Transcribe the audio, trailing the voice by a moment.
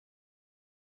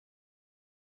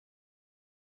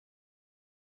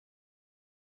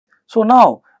So,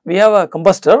 now we have a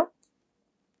combustor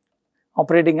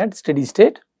operating at steady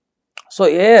state. So,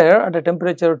 air at a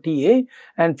temperature Ta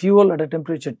and fuel at a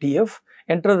temperature Tf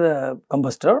enter the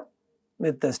combustor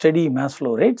with the steady mass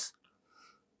flow rates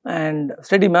and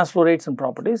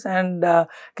properties, and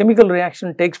chemical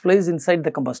reaction takes place inside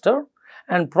the combustor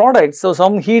and products. So,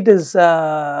 some heat is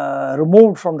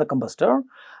removed from the combustor,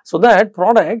 so that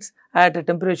products at a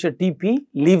temperature Tp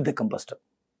leave the combustor.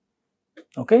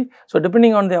 Okay. So,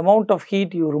 depending on the amount of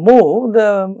heat you remove,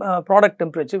 the product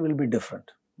temperature will be different.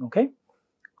 Okay.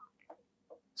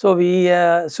 So, we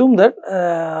assume that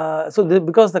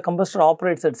because the combustor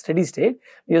operates at steady state,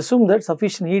 we assume that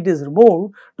sufficient heat is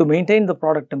removed to maintain the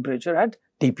product temperature at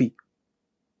Tp.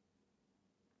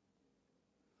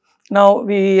 Now,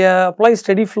 we apply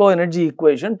steady flow energy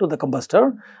equation to the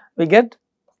combustor. We get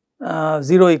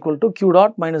 0 equal to Q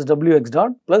dot minus Wx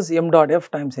dot plus m dot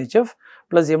F times Hf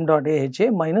plus m dot A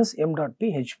Ha minus m dot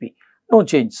P Hp. No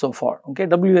change so far. Okay,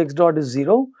 Wx dot is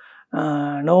 0.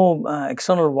 No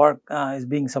external work is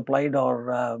being supplied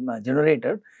or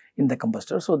generated in the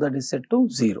combustor. So, that is set to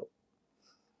 0.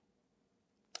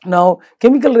 Now,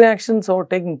 chemical reactions are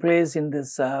taking place in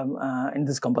this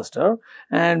combustor,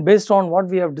 and based on what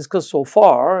we have discussed so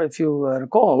far, if you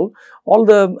recall, all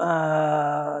the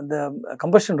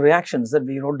combustion reactions that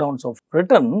we wrote down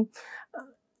written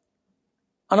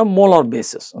on a molar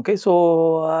basis. Okay.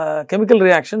 So, chemical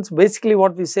reactions, basically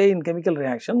what we say in chemical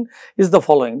reaction is the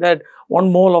following, that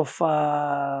 1 mole of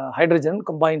hydrogen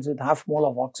combines with half mole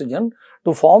of oxygen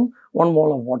to form 1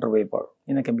 mole of water vapor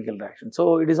in a chemical reaction.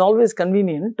 So, it is always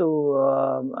convenient to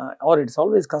or it is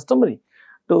always customary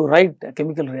to write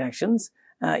chemical reactions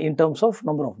in terms of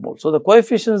number of moles. So, the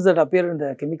coefficients that appear in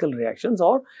the chemical reactions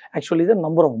are actually the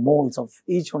number of moles of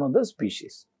each one of the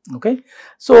species. Okay.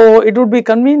 So, it would be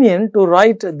convenient to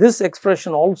write this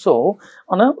expression also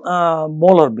on a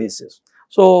molar basis.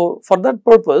 So, for that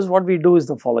purpose what we do is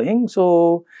the following.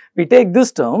 So, we take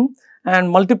this term and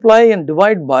multiply and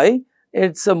divide by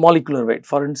its molecular weight.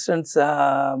 For instance,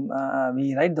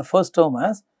 we write the first term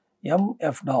as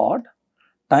mF dot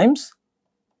times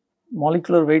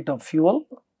molecular weight of fuel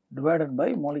divided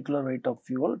by molecular weight of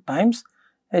fuel times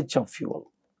H of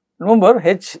fuel. Remember,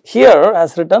 H here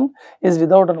as written is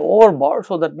without an over bar,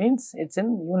 so that means it is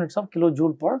in units of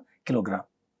kilojoule per kilogram.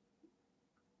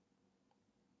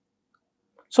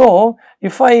 So,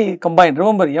 if I combine,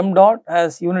 remember m dot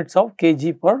as units of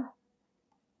kg per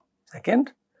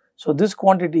second. So, this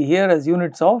quantity here as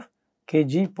units of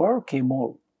kg per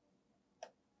kmol,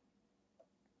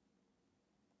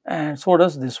 and so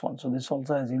does this one. So, this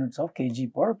also has units of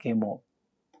kg per kmol.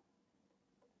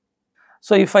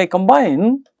 So, if I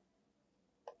combine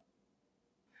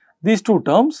these two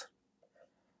terms,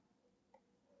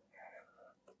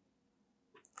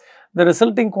 the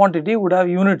resulting quantity would have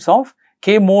units of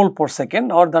kmol per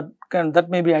second, or that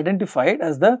may be identified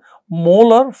as the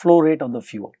molar flow rate of the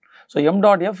fuel. So, m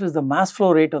dot F is the mass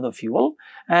flow rate of the fuel,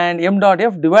 and m dot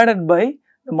F divided by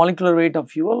the molecular weight of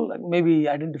fuel may be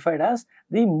identified as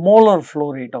the molar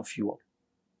flow rate of fuel.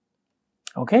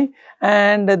 Okay.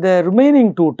 And the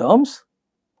remaining two terms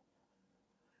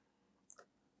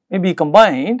may be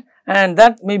combined, and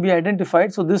that may be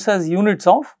identified. So, this has units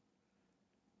of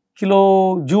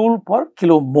kilojoule per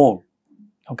kilomole.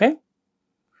 Okay.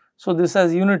 So, this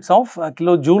has units of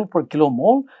kilojoule per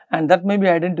kilomole, and that may be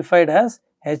identified as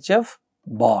Hf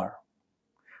bar.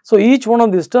 So, each one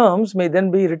of these terms may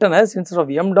then be written as, instead of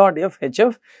m dot F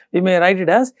Hf, we may write it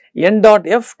as n dot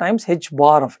F times H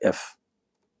bar of F.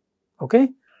 Okay.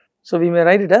 So, we may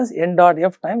write it as n dot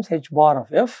F times H bar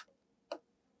of F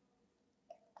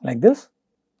like this.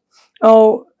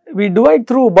 Now, we divide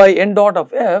through by n dot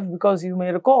of F because you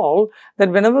may recall that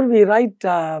whenever we write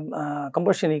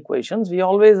combustion equations, we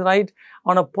always write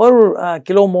on a per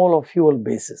kilomole of fuel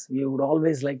basis. We would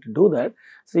always like to do that.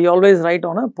 So, we always write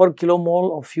on a per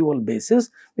kilomole of fuel basis,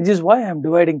 which is why I am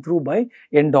dividing through by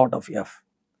n dot of F.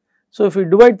 So, if we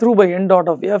divide through by n dot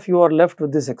of F, you are left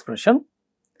with this expression,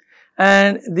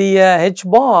 and the H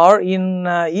bar in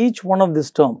each one of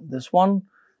this term, this one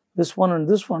and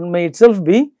this one may itself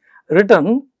be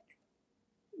written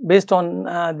based on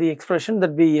the expression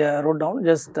that we wrote down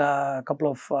just a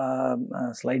couple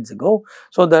of slides ago.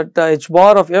 So, that H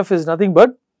bar of F is nothing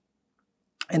but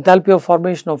enthalpy of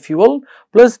formation of fuel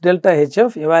plus delta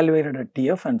Hf evaluated at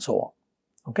Tf and so on.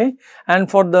 Okay. And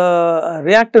for the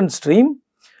reactant stream,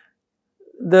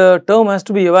 the term has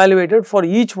to be evaluated for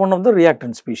each one of the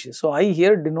reactant species. So, I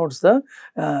here denotes the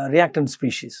reactant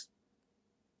species.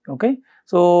 Okay.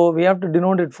 So, we have to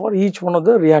denote it for each one of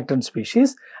the reactant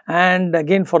species, and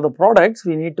again for the products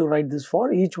we need to write this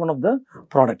for each one of the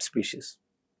product species.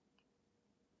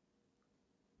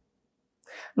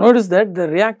 Notice that the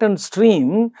reactant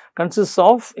stream consists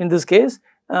of, in this case,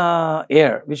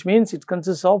 air, which means it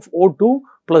consists of O2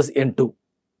 plus N2.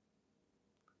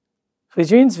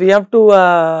 Which means we have to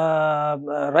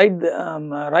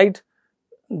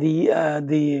we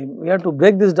have to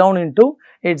break this down into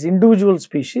its individual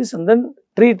species and then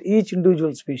treat each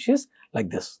individual species like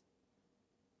this,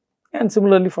 and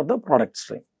similarly for the product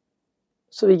stream.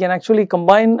 So, we can actually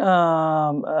combine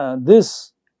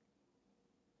this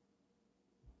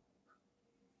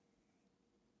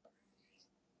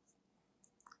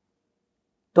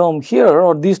term here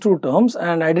or these two terms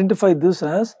and identify this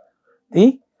as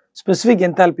the specific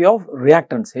enthalpy of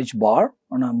reactants H bar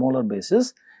on a molar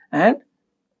basis, and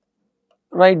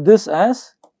write this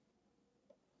as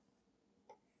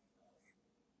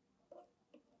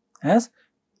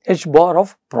H bar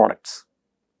of products.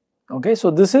 Okay. So,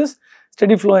 this is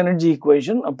steady flow energy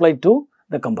equation applied to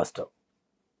the combustor.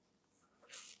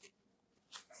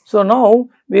 So, now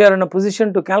we are in a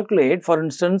position to calculate, for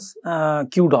instance,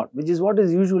 Q dot, which is what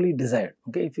is usually desired.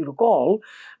 Okay. If you recall,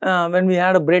 when we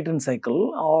had a Brayton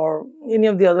cycle or any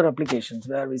of the other applications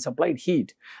where we supplied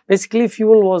heat, basically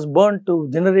fuel was burnt to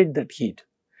generate that heat.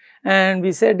 And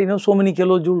we said, so many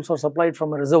kilojoules are supplied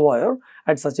from a reservoir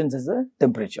at such and such a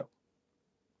temperature.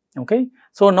 Okay.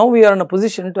 So, now we are in a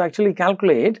position to actually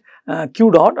calculate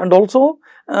Q dot and also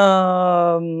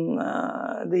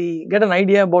get an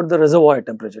idea about the reservoir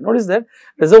temperature. Notice that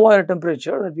reservoir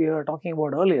temperature that we were talking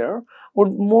about earlier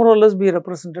would more or less be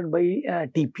represented by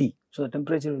Tp. So, the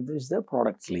temperature with which the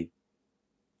products leave.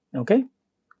 Okay.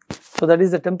 So, that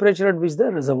is the temperature at which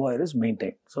the reservoir is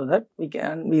maintained. So, that we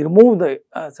remove the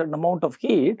certain amount of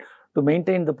heat to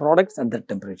maintain the products at that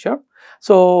temperature.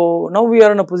 So, now we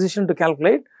are in a position to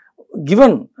calculate,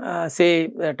 given say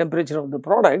the temperature of the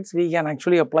products, we can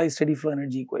actually apply steady flow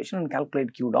energy equation and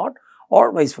calculate Q dot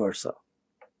or vice versa.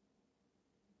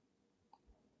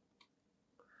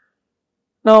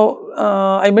 Now,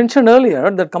 I mentioned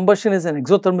earlier that combustion is an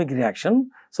exothermic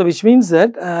reaction. So, which means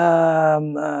that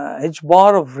H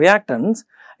bar of reactants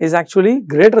is actually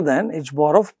greater than H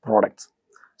bar of products.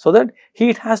 So, that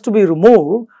heat has to be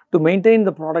removed to maintain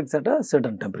the products at a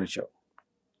certain temperature.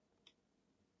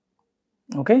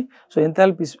 Okay. So,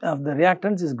 enthalpy of the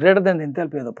reactants is greater than the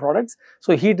enthalpy of the products.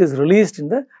 So, heat is released in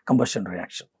the combustion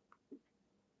reaction.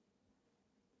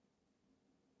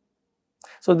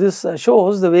 So, this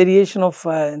shows the variation of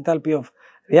enthalpy of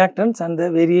reactants and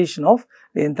the variation of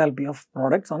the enthalpy of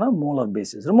products on a molar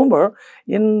basis. Remember,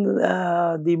 in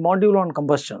the module on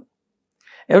combustion,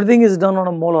 everything is done on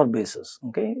a molar basis,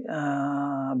 okay,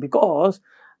 because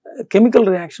chemical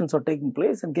reactions are taking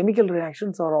place and chemical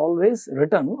reactions are always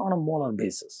written on a molar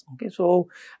basis. Okay. So,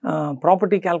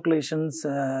 property calculations,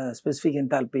 specific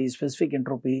enthalpy, specific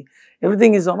entropy,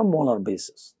 everything is on a molar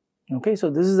basis. Okay. So,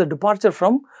 this is a departure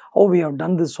from how we have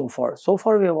done this so far. So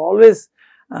far, we have always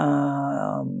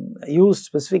used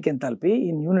specific enthalpy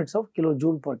in units of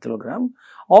kilojoule per kilogram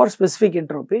or specific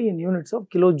entropy in units of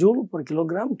kilojoule per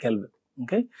kilogram Kelvin.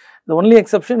 Okay. The only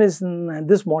exception is in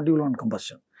this module on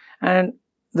combustion, and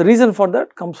the reason for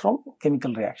that comes from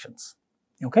chemical reactions.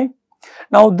 Okay.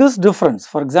 Now, this difference,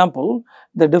 for example,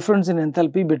 the difference in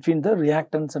enthalpy between the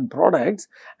reactants and products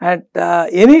at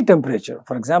any temperature,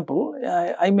 for example,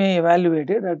 I may evaluate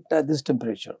it at this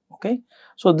temperature. Okay.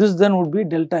 So, this then would be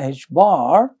delta H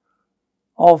bar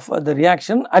of the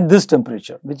reaction at this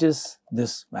temperature, which is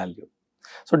this value.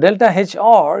 So, delta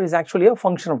HR is actually a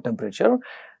function of temperature.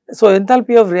 So,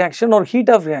 enthalpy of reaction or heat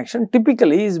of reaction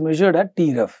typically is measured at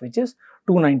Tref, which is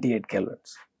 298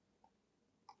 kelvins.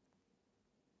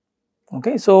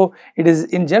 Okay. So, it is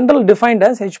in general defined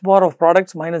as H bar of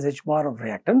products minus H bar of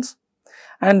reactants,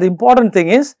 and the important thing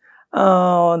is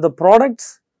the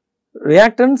products,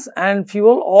 reactants and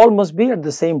fuel all must be at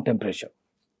the same temperature.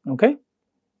 Okay.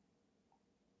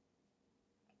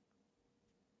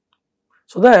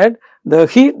 So, that the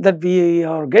heat that we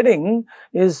are getting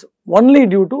is only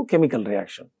due to chemical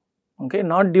reaction, okay,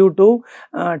 not due to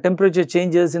temperature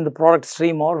changes in the product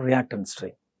stream or reactant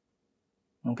stream.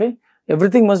 Okay.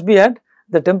 Everything must be at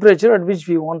the temperature at which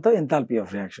we want the enthalpy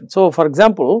of reaction. So, for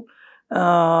example,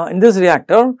 in this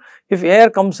reactor, if air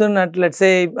comes in at, let us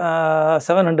say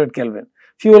 700 Kelvin,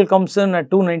 fuel comes in at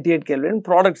 298 Kelvin,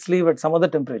 products leave at some other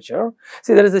temperature.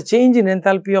 See, there is a change in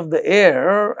enthalpy of the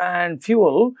air and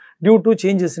fuel due to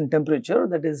changes in temperature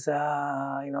that is,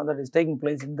 that is taking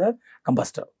place in the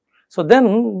combustor. So,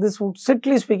 then this would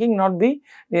strictly speaking not be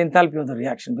the enthalpy of the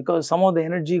reaction, because some of the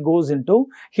energy goes into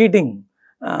heating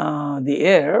the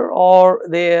air, or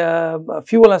the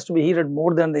fuel has to be heated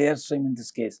more than the airstream in this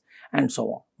case, and so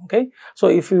on. Okay. So,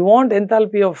 if we want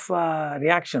enthalpy of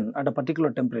reaction at a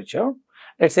particular temperature,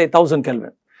 let us say 1000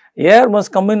 Kelvin. air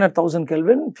must come in at 1000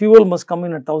 Kelvin, fuel must come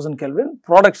in at 1000 Kelvin,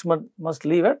 products must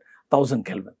leave at 1000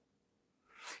 Kelvin.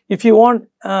 If you want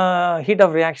heat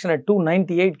of reaction at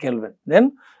 298 Kelvin,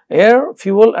 then air,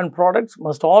 fuel and products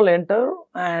must all enter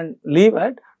and leave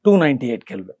at 298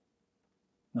 Kelvin.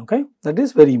 Okay, that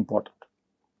is very important.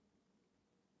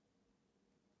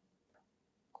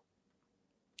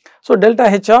 So, delta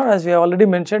HR, as we have already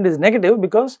mentioned, is negative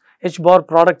because H bar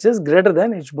products is greater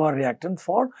than H bar reactant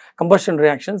for combustion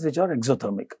reactions which are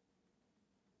exothermic.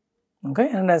 Okay,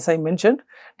 and as I mentioned,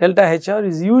 delta HR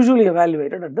is usually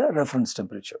evaluated at the reference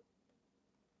temperature.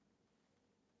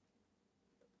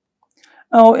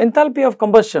 Now, enthalpy of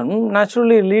combustion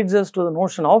naturally leads us to the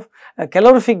notion of a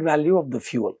calorific value of the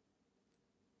fuel.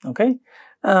 Okay.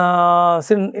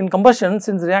 In combustion,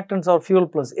 since reactants are fuel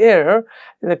plus air,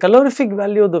 the calorific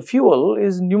value of the fuel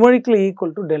is numerically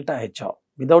equal to delta HR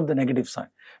without the negative sign.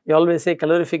 We always say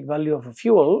calorific value of a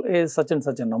fuel is such and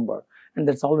such a number, and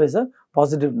that is always a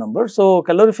positive number. So,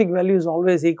 calorific value is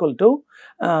always equal to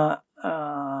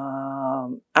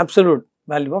absolute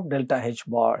value of delta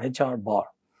HR bar.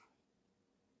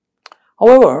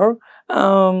 However,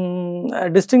 a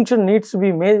distinction needs to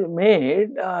be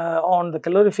made on the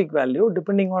calorific value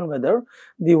depending on whether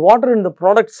the water in the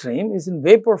product stream is in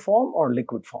vapor form or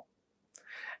liquid form.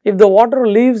 If the water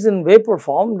leaves in vapor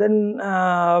form, then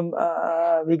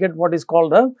we get what is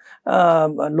called a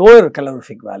lower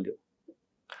calorific value.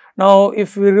 Now,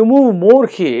 if we remove more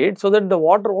heat so that the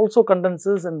water also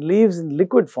condenses and leaves in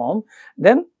liquid form,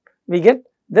 then we get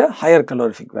the higher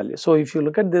calorific value. So, if you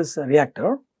look at this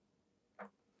reactor,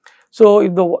 so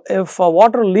if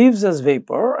water leaves as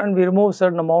vapor and we remove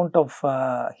certain amount of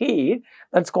heat,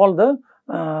 that is called the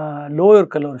lower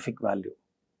calorific value.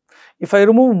 If I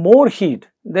remove more heat,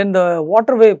 then the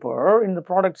water vapor in the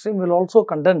product stream will also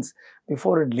condense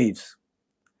before it leaves,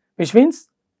 which means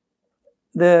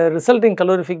the resulting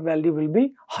calorific value will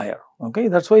be higher. Okay,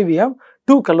 that is why we have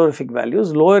two calorific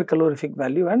values, lower calorific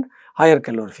value and higher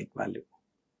calorific value.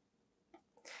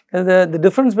 The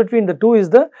difference between the two is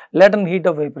the latent heat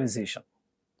of vaporization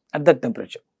at that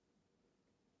temperature.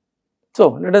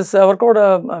 So, let us work out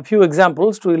a few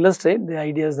examples to illustrate the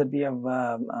ideas that we have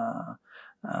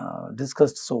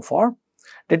discussed so far.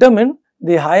 Determine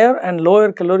the higher and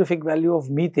lower calorific value of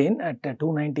methane at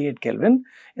 298 Kelvin.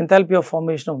 Enthalpy of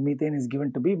formation of methane is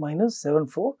given to be minus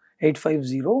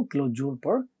 74850 kilojoule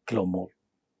per kilomole.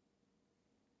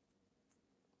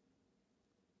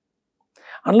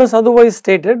 Unless otherwise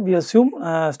stated, we assume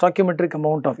stoichiometric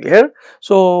amount of air.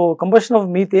 So, combustion of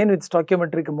methane with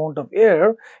stoichiometric amount of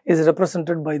air is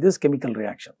represented by this chemical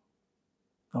reaction.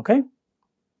 Okay.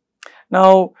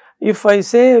 Now, if I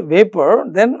say vapor,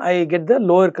 then I get the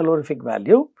lower calorific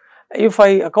value. If I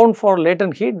account for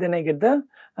latent heat, then I get the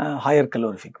higher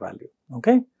calorific value.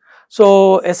 Okay.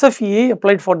 So, SFEA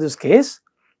applied for this case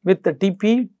with the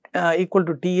Tp equal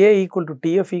to Ta equal to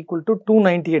Tf equal to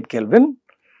 298 Kelvin.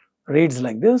 Reads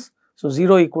like this. So,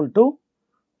 0 equal to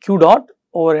Q dot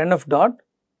over NF dot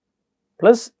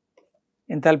plus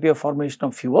enthalpy of formation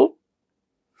of fuel,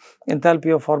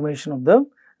 enthalpy of formation of the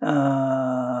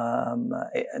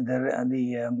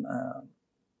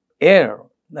air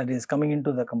that is coming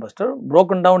into the combustor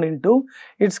broken down into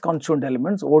its constituent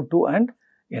elements O2 and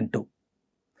N2.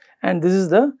 And this is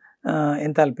the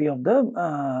enthalpy of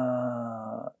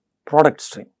the product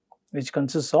stream, which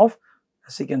consists of,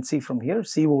 as you can see from here,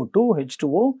 CO2,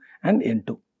 H2O and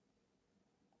N2.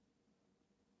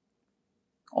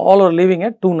 All are leaving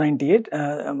at 298,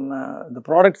 the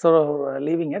products are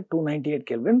leaving at 298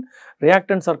 Kelvin,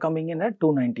 reactants are coming in at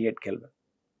 298 Kelvin,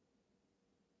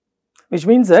 which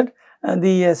means that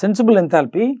the sensible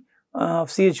enthalpy of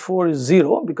CH4 is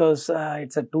 0 because it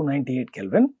is at 298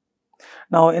 Kelvin.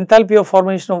 Now, enthalpy of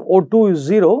formation of O2 is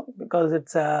 0 because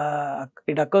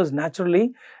it occurs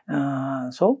naturally,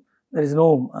 so there is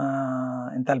no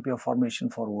enthalpy of formation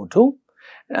for O2.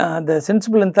 The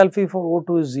sensible enthalpy for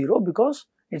O2 is 0 because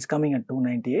it is coming at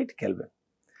 298 Kelvin,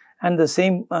 and the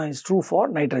same is true for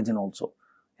nitrogen also.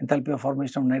 Enthalpy of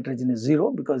formation of nitrogen is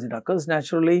 0 because it occurs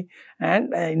naturally,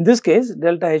 and in this case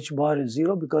delta H bar is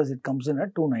 0 because it comes in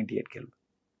at 298 Kelvin.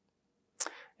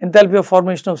 Enthalpy of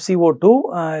formation of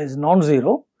CO2 is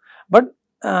non-zero, but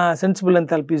sensible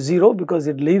enthalpy is 0 because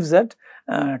it leaves at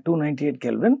 298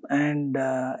 Kelvin, and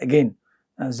again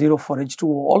 0 for H2O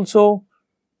also,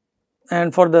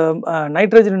 and for the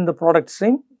nitrogen in the product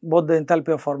stream both the enthalpy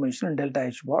of formation and delta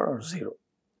H bar are 0.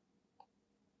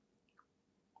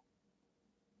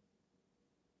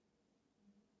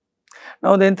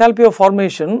 Now, the enthalpy of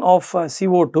formation of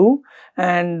CO2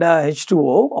 and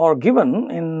H2O are given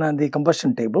in the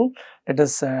combustion table. Let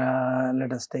us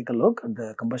take a look at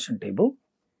the combustion table.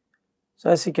 So,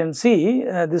 as you can see,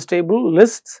 this table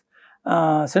lists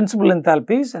sensible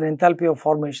enthalpies and enthalpy of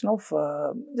formation of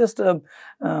just a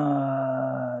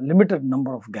limited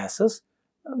number of gases.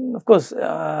 Of course,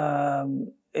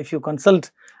 if you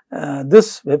consult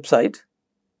this website,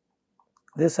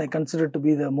 this I consider to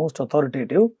be the most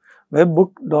authoritative,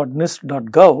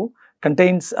 webbook.nist.gov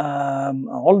contains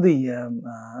all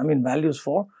the values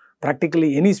for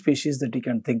practically any species that you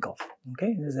can think of.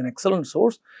 Okay, it is an excellent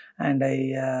source, and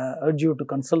I urge you to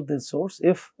consult this source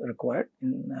if required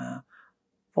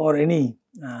for any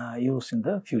use in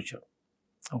the future.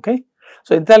 Okay.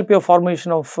 So, enthalpy of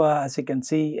formation of as you can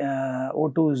see,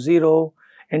 O2 is 0,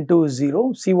 N2 is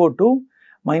 0, CO2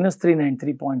 minus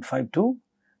 393.52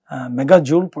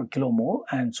 megajoule per kilomole,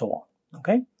 and so on.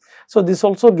 Okay. So, this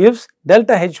also gives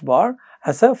delta H bar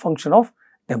as a function of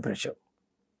temperature.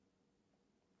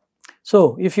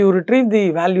 So, if you retrieve the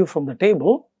value from the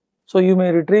table, so you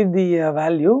may retrieve the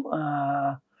value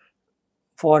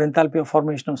for enthalpy of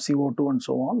formation of CO2 and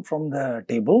so on from the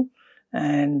table,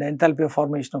 and enthalpy of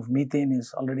formation of methane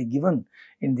is already given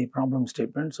in the problem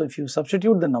statement. So, if you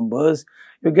substitute the numbers,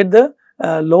 you get the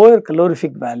lower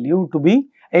calorific value to be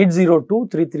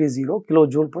 802,330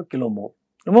 kilojoule per kilomole.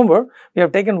 Remember, we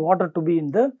have taken water to be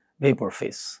in the vapor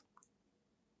phase.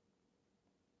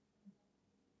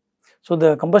 So,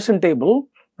 the combustion table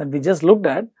that we just looked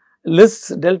at lists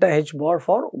delta H bar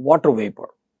for water vapor.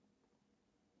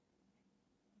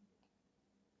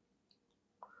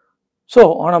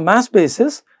 So, on a mass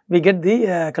basis, we get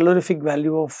the calorific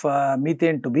value of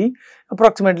methane to be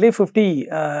approximately 50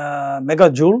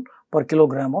 megajoule per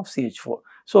kilogram of CH4.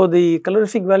 So, the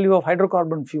calorific value of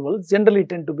hydrocarbon fuels generally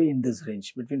tend to be in this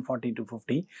range between 40 to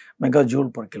 50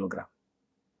 megajoule per kilogram.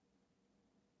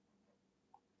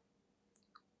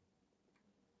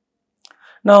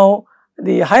 Now,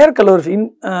 the higher calorific,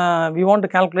 we want to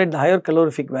calculate the higher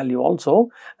calorific value also,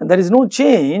 and there is no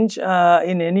change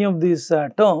in any of these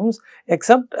terms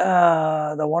except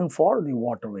the one for the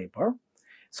water vapor.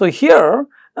 So, here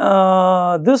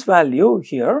this value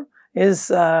here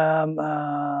is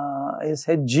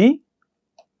Hg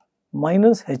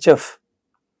minus Hf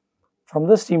from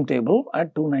the steam table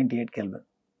at 298 Kelvin.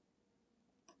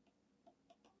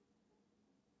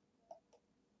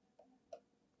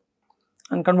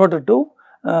 And converted to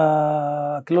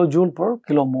kilojoule per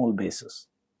kilomole basis.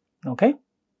 Okay.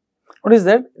 What is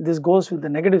that? This goes with the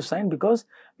negative sign because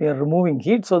we are removing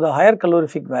heat. So, the higher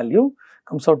calorific value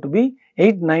comes out to be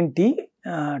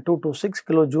 890,226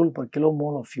 kilojoule per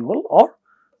kilomole of fuel, or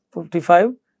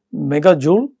 55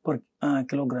 megajoule per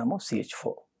kilogram of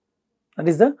CH4. That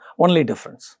is the only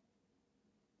difference.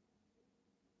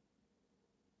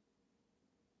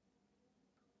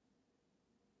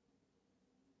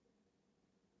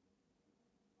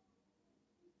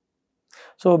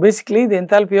 So, basically the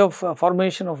enthalpy of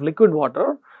formation of liquid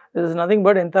water is nothing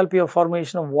but enthalpy of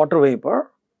formation of water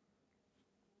vapor,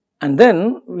 and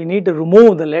then we need to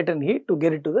remove the latent heat to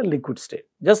get it to the liquid state.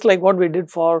 Just like what we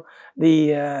did for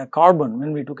the carbon,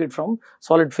 when we took it from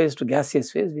solid phase to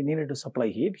gaseous phase, we needed to supply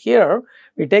heat. Here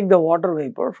we take the water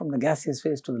vapor from the gaseous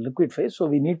phase to the liquid phase, so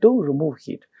we need to remove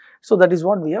heat. So, that is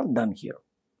what we have done here.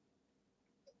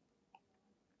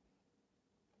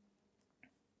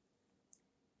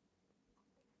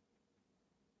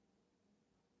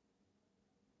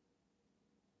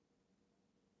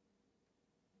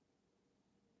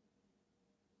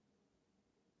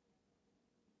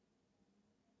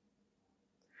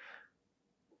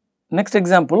 Next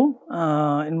example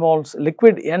involves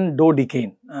liquid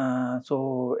N-dodecane.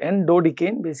 So,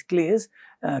 N-dodecane basically is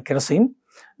kerosene.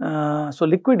 So,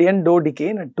 liquid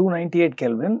N-dodecane at 298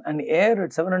 Kelvin and air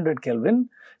at 700 Kelvin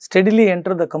steadily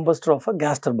enter the combustor of a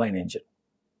gas turbine engine.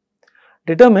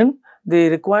 Determine the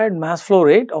required mass flow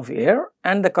rate of air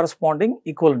and the corresponding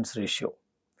equivalence ratio.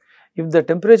 If the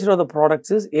temperature of the products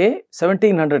is A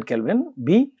 1700 Kelvin,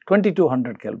 B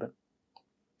 2200 Kelvin.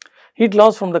 Heat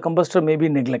loss from the combustor may be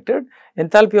neglected.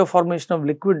 Enthalpy of formation of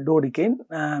liquid dodecane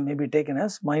may be taken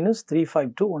as minus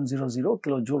 352,100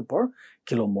 kilojoule per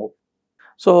kilomole.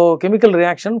 So, chemical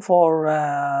reaction for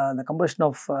the combustion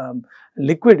of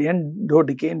liquid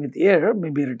N-dodecane with air may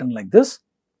be written like this.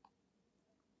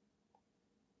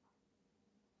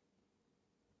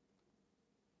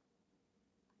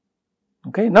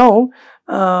 Okay. Now,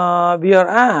 we are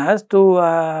asked to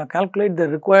calculate the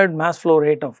required mass flow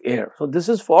rate of air. So, this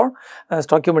is for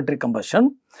stoichiometric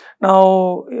combustion.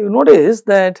 Now, you notice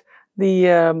that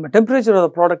the temperature of the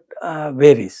product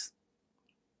varies,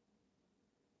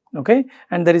 okay,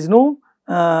 and there is no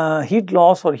heat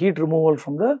loss or heat removal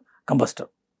from the combustor.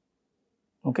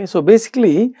 Okay. So,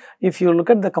 basically if you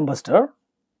look at the combustor,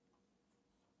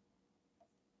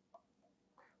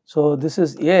 So, this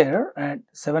is air at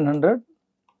 700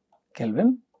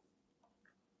 Kelvin,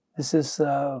 this is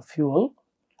fuel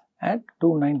at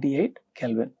 298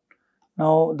 Kelvin.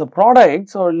 Now, the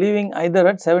products are leaving either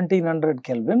at 1700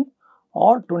 Kelvin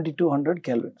or 2200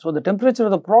 Kelvin. So, the temperature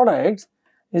of the products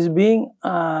is being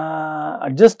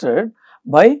adjusted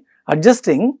by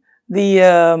adjusting the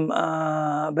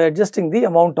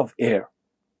amount of air.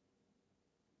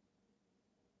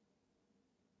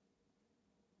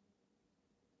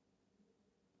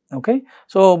 Okay.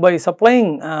 So, by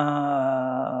supplying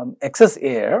excess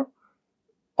air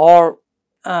or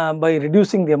by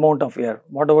reducing the amount of air,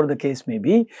 whatever the case may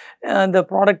be, the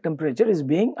product temperature is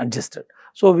being adjusted.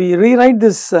 So, we rewrite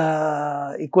this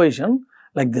equation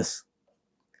like this.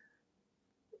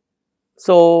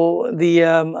 So, the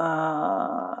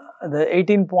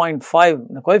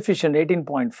 18.5, the coefficient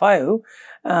 18.5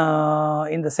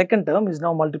 in the second term is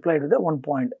now multiplied with the 1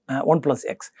 plus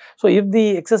x. So, if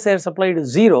the excess air supplied is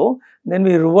 0, then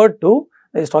we revert to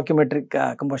the stoichiometric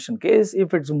combustion case.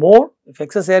 If it is more, if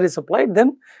excess air is supplied,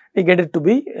 then we get it to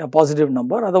be a positive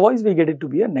number, otherwise we get it to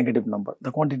be a negative number.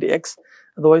 The quantity x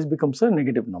otherwise becomes a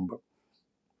negative number.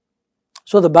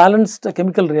 So, the balanced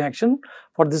chemical reaction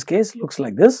for this case looks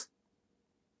like this.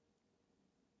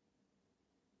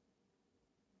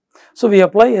 So, we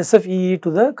apply SFEE to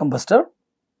the combustor.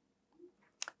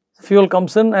 Fuel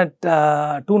comes in at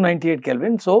 298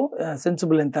 Kelvin. So,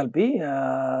 sensible enthalpy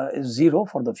is 0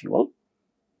 for the fuel,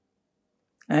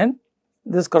 and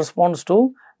this corresponds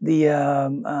to the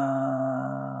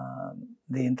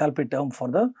enthalpy term for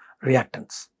the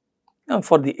reactants,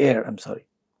 for the air, I am sorry,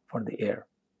 for the air.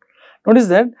 Notice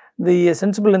that the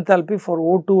sensible enthalpy for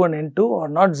O2 and N2 are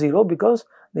not 0 because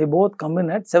they both come in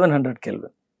at 700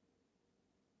 Kelvin.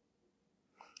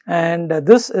 And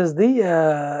this is the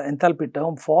enthalpy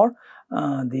term for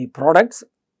the products,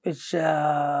 which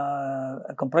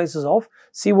comprises of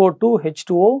CO2,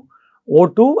 H2O,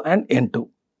 O2 and N2.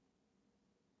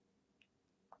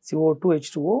 CO2,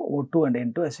 H2O, O2 and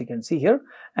N2 as you can see here,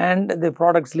 and the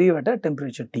products leave at a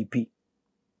temperature Tp.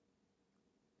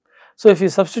 So, if you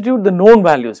substitute the known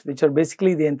values, which are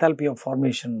basically the enthalpy of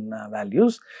formation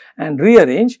values, and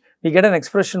rearrange, we get an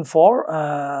expression for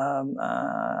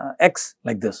x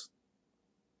like this.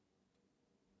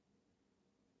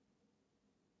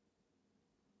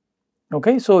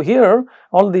 Okay. So, here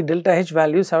all the delta H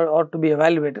values are to be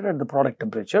evaluated at the product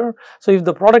temperature. So, if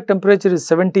the product temperature is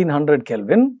 1700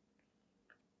 Kelvin,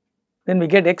 then we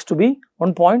get x to be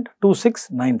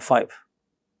 1.2695.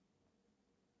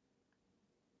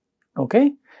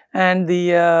 Okay. And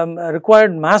the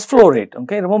required mass flow rate,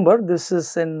 okay, remember this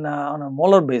is in on a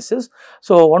molar basis.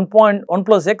 So, 1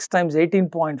 plus x times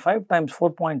 18.5 times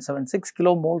 4.76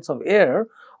 kilomoles of air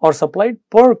are supplied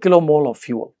per kilomole of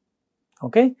fuel.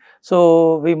 Okay.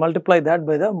 So, we multiply that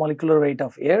by the molecular weight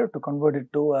of air to convert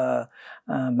it to a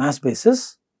mass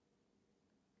basis.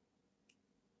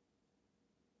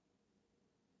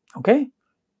 Okay.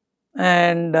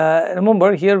 And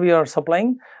remember here we are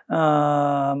supplying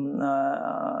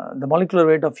the molecular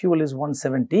weight of fuel is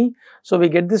 170. So, we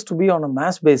get this to be on a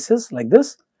mass basis like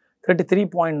this,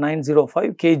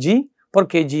 33.905 kg per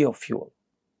kg of fuel.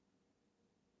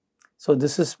 So,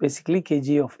 this is basically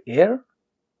kg of air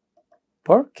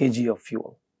per kg of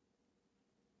fuel.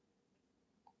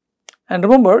 And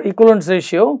remember, equivalence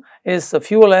ratio is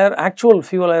fuel air, actual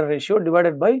fuel air ratio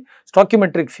divided by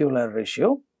stoichiometric fuel air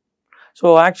ratio.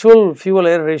 So, actual fuel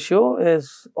air ratio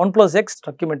is 1 plus x,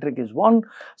 stoichiometric is 1.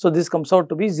 So, this comes out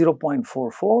to be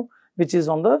 0.44, which is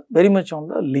on the very much on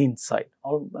the lean side,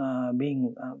 or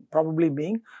probably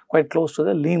being quite close to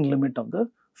the lean limit of the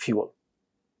fuel.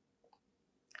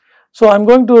 So, I am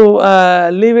going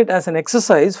to leave it as an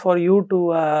exercise for you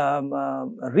to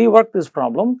rework this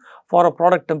problem for a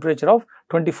product temperature of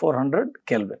 2400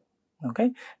 Kelvin.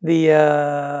 Okay. The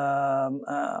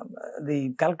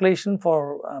calculation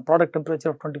for product temperature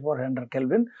of 2400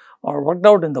 Kelvin are worked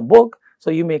out in the book.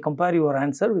 So, you may compare your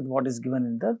answer with what is given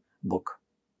in the book.